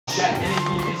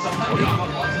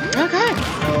Okay.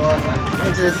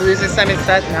 Into this loser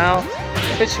semi-set now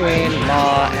between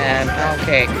Ma and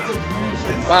Poundcake.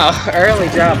 Wow, early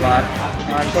job, Ma.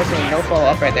 Unfortunately, no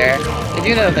follow-up right there. I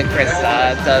do know that Chris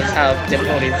does have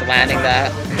difficulties landing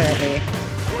that currently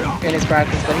in his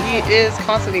practice, but he is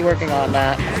constantly working on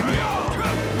that.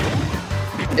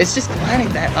 It's just landing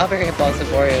that upper hitbox of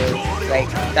Wario. Like,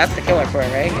 that's the killer for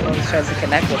it, right? He always tries to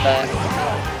connect with that.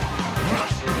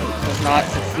 Does not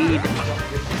succeed.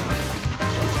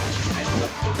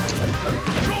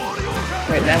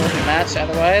 Right, that was the match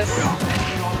otherwise.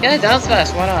 Yeah, down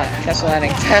smash, why not? Catch the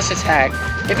landing, dash attack.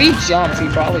 If he jumped, he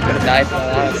probably could have died from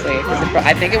that, honestly.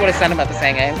 I think it would have sent him at the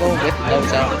same angle with no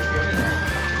jump.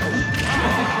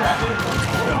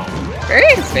 Very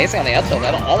good spacing on the up tilt.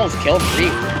 That almost killed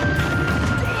Reap.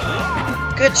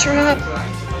 Good trap.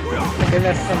 My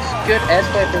goodness, some good edge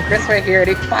play from Chris right here. And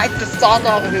he fights the song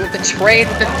off of it with the trade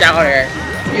with the downer.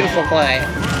 Beautiful play.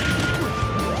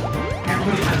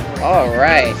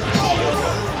 Alright.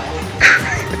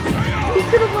 He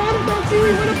could have landed that too.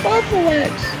 He went above the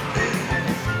ledge.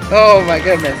 Oh my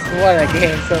goodness, what a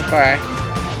game so far.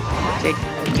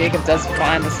 Jacob does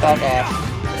find the stock off.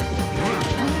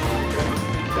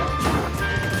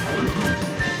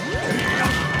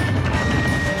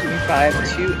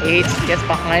 5-2-8 gets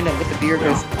behind him with the beer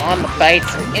goes on the bite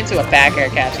into a back air,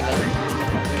 catching him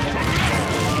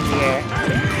in the air.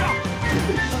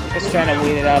 Just trying to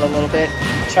wait it out a little bit.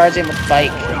 Charging with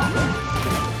bike.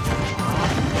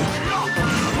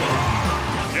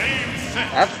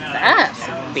 That's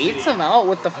that. Baits him out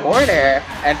with the forward air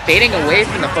and fading away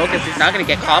from the focus. He's not going to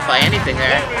get caught by anything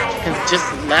there. Can just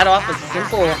let off a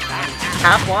simple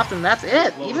half waft and that's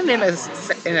it. Even in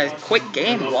a quick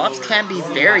game, wafts can be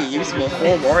very useful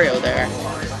for Wario there.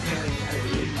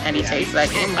 And he takes that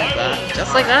game like that.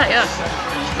 Just like that, yeah.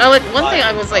 Now, like, one thing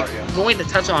I was, like, going to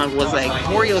touch on was, like,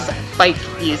 Wario's bike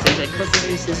usage, like,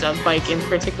 Chris's usage of bike in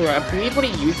particular. I believe what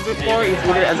he uses it for is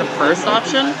either as a first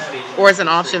option, or as an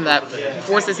option that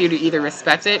forces you to either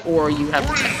respect it, or you have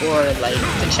to, like,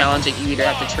 to challenge it, you either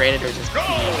have to trade it or just be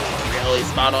really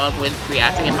spot on with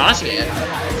reacting and dodging it.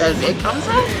 Because it comes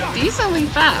out decently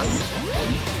fast.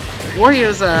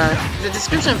 Wario's, the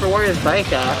description for Wario's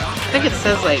bike, I think it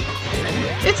says, like,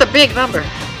 it's a big number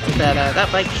that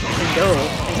that bike can go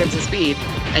in terms of speed,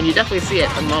 and you definitely see it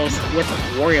the most with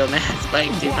Wario Man's bike.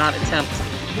 Do not attempt.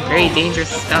 Very dangerous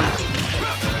stunt.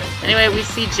 Anyway, we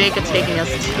see Jacob taking us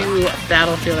to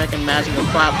Battlefield. I can imagine the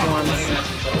platforms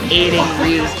aiding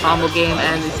Ryu's combo game,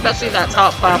 and especially that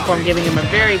top platform giving him a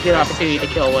very good opportunity to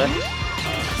kill with.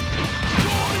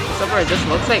 So far, it just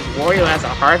looks like Wario has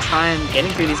a hard time getting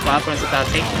through these platforms without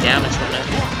taking damage from it.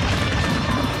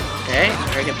 Okay,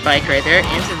 very good bike right there.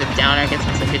 Into the downer, gets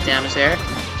some good damage there.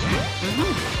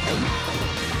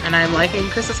 And I'm liking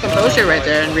Chris's composure right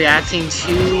there and reacting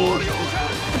to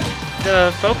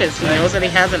the focus. He knows that he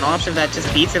has an option that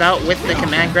just beats it out with the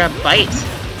command grab bite.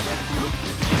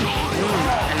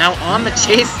 And now on the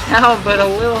chase now, but a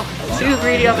little too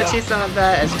greedy on the chase down of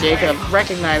that as Jacob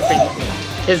recognizing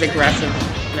his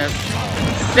aggressiveness.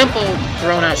 Simple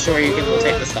thrown out short, you can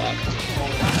take the stock.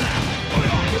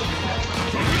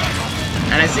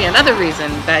 And I see another reason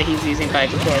that he's using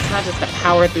bike before. It's not just to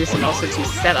power through, but also to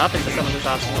set up into some of his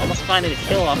options. Almost finding a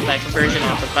kill off of that conversion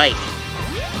off the bike.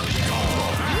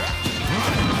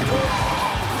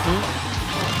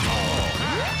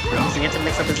 Using it to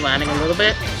mix up his landing a little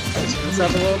bit. Switch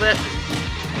himself a little bit.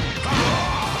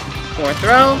 Forward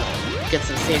throw. Get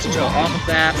some stage control off of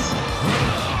that.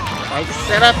 Bike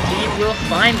setup, he will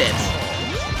find it.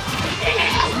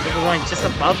 We're going just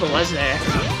above the ledge there.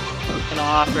 Gonna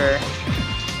offer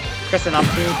Chris an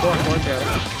opportunity for a forward throw.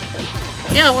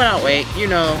 Yeah, why not wait? You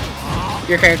know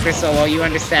your character so well, you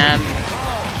understand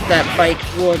that bike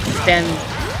will extend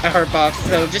a hurt box,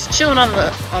 so just chilling on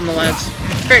the ledge,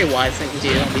 very wise thing to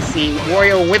do. We see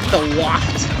Wario with the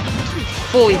waft,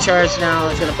 fully charged now.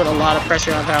 It's gonna put a lot of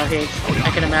pressure on Poundcake,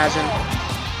 I can imagine.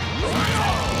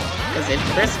 Because if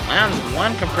Chris lands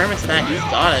one confirming to that, he's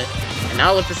got it. And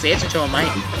now with the stage control, might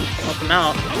help him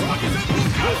out.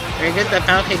 Very good that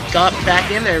Poundcake got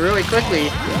back in there really quickly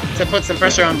to put some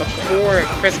pressure on before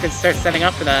Chris could start setting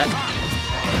up for that.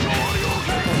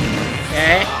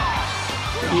 Okay.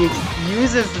 He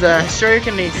uses the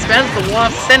shuriken, he spends the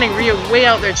waft, sending Ryu way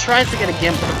out there, tries to get a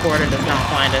gimp, but the quarter does not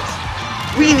find it.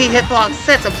 Wheelie hitbox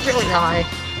sets up really high.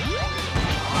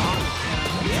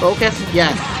 Focus,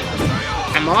 yes.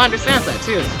 And Ma understands that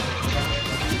too.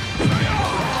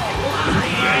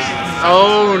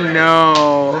 Oh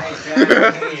no.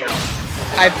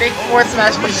 I think forward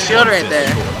smash was shield right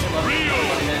there.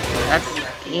 That's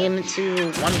game 2,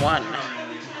 1-1.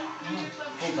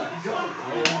 What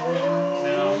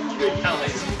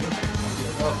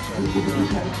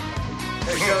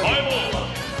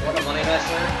a money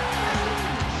hustler.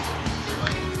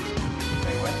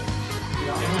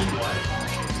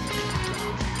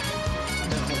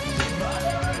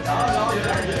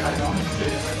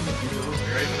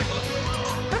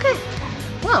 Okay,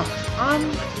 well,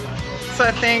 so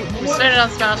I think we started on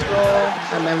Smash Bros.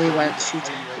 And then we went to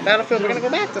Battlefield. We're gonna go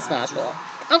back to Smash Bros.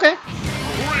 Okay.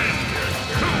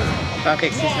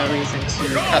 Poundcake sees no reason to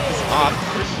cut this off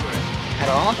at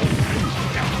all.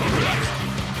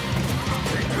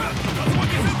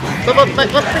 But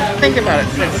let's think about it.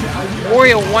 Since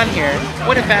Wario won here,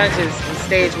 what advantages in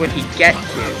stage would he get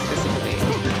here specifically?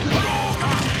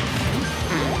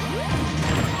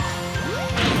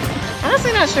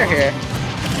 Honestly, not sure here.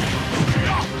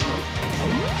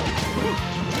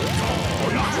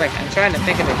 It's like I'm trying to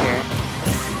think of it here.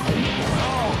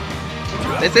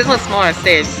 This is a smaller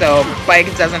stage, so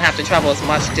Bike doesn't have to travel as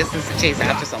much distance to chase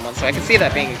after someone, so I can see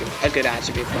that being a good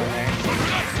attribute for him there.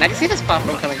 And I can see this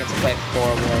platform coming into play for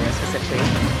Wario specifically.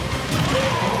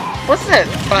 Plus, that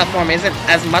platform isn't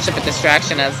as much of a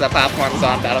distraction as the platforms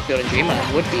on Battlefield and Dreamland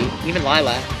would be, even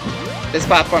Lilac. This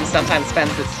platform sometimes spends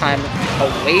its time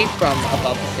away from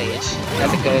above the stage,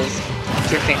 as it goes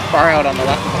drifting far out on the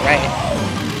left and the right.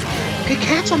 Good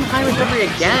catch on the high recovery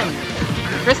again!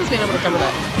 Chris has been able to cover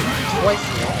that twice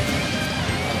now.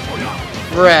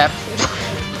 Rip.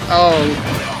 Oh.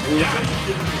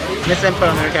 Misinput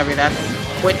on the recovery, that's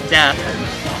quick death.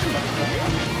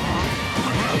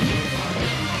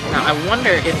 Now I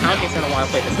wonder if Poundcake's gonna want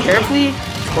to play this carefully,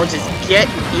 or just get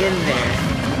in there.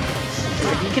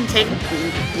 If he can take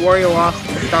Wario off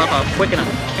the stop off quick enough,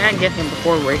 he can get him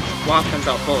before Waff comes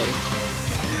out fully.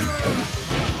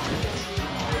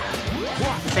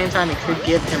 At the same time, it could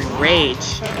give him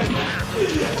Rage.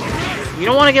 You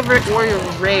don't want to give Wario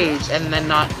Rage and then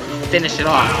not finish it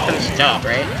off, finish the job,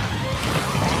 right?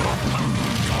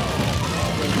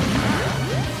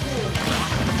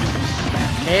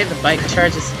 Okay, the Bike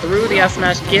charges through the F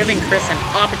smash, giving Chris an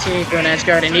opportunity for an edge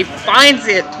guard, and he finds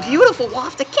it! Beautiful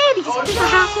waft again! He's doing the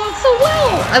half walk so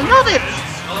well! I love it!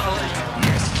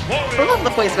 I love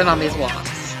the placement on these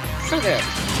wafts. So good.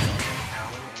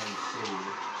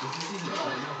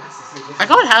 I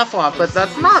got half waft, but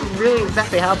that's not really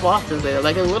exactly half waft, is it?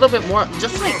 Like a little bit more,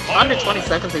 just like under 20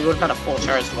 seconds, he would have had a full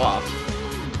charged waft.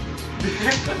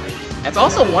 It's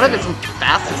also one of its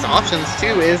fastest options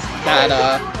too, is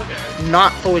that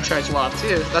not fully charged waft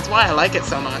too. That's why I like it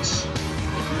so much.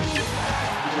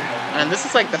 And this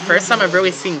is like the first time I've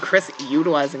really seen Chris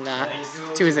utilizing that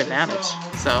to his advantage.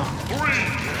 So,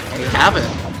 there you have it.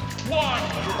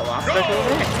 The lost stick over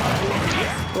there.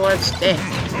 Gorge day.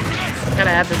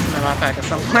 Gotta add this to my mod pack at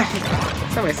some point.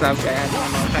 Somebody subs gotta add to my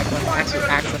mod pack when I actually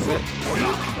access it.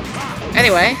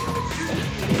 Anyway.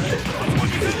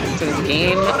 So this is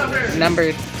game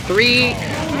number 3, 4.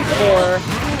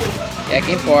 Yeah,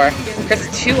 game 4. Chris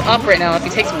is 2 up right now. If he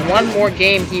takes one more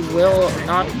game, he will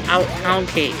knock out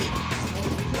Poundcake.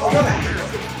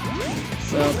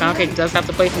 So Poundcake does have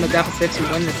to play from the deficit to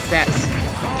win the set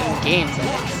in games, I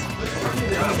guess.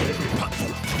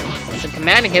 So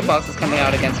commanding hitbox is coming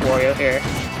out against Wario here.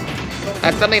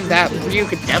 That's something that Ryu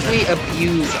could definitely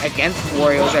abuse against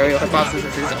Wario's aerial hitboxes,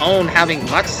 is his own having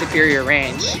much superior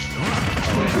range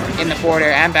in the forward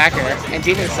air and back air, and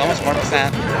dealing so much more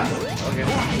percent.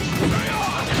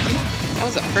 That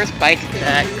was the first Bike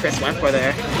that Chris went for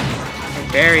there.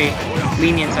 Very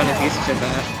lenient on his usage of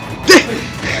that.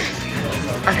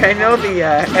 I know the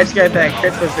edge guard that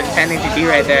Chris was intending to do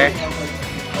right there,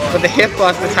 but the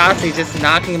hitbox to Tatsu just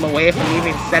knocking him away from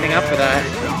even setting up for that.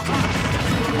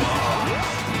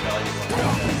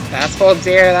 Fast hold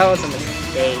dare, that was a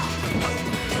mistake.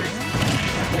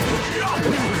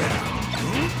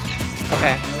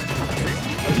 Okay.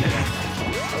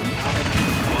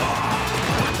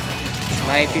 This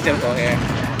might be difficult here.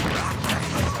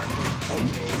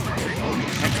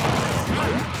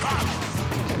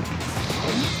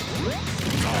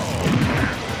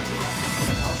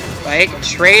 Bike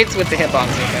trades with the hitbox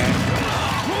right there.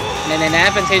 And in an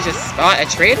advantageous spot, a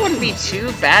trade wouldn't be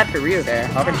too bad for Ryu there.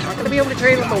 However, he's not going to be able to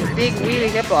trade with a big wheelie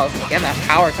hitbox. Again, that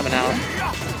power coming out.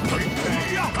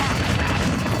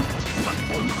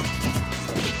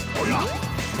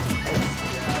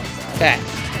 Okay.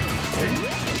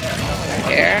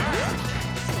 Here.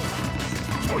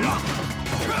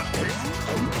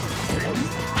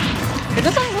 It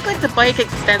doesn't look like the Bike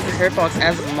extends his hitbox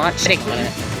as much.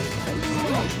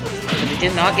 He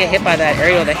did not get hit by that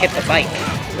aerial that hit the Bike.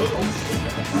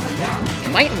 It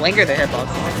might linger the hitbox,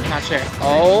 I'm not sure.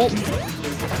 Oh!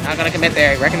 Not gonna commit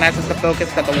there. He recognizes the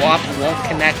focus that the waft won't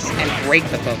connect and break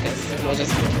the focus. It will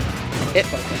just hit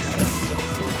focus.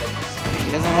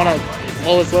 He doesn't want to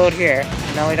blow his load here.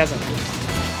 No, he doesn't.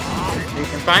 We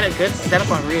can find a good setup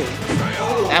on Ryu.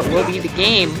 That will be the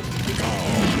game.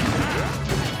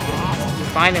 We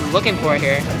find him looking for it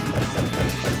here.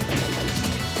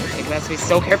 He has to be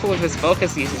so careful with his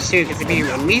focus usage too, because if he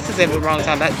releases it at the wrong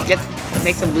time, that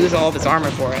makes him lose all of his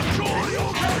armor for it.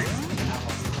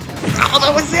 Oh,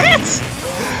 that was it!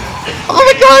 Oh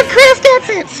my god, Chris gets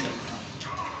it!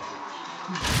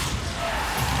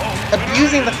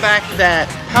 Abusing the fact that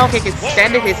Poundcake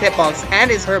extended his hitbox and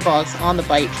his hurtbox on the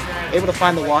bike, able to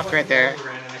find the waft right there.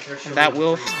 And that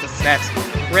will the set.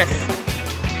 Chris,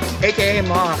 aka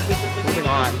Ma, moving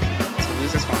on.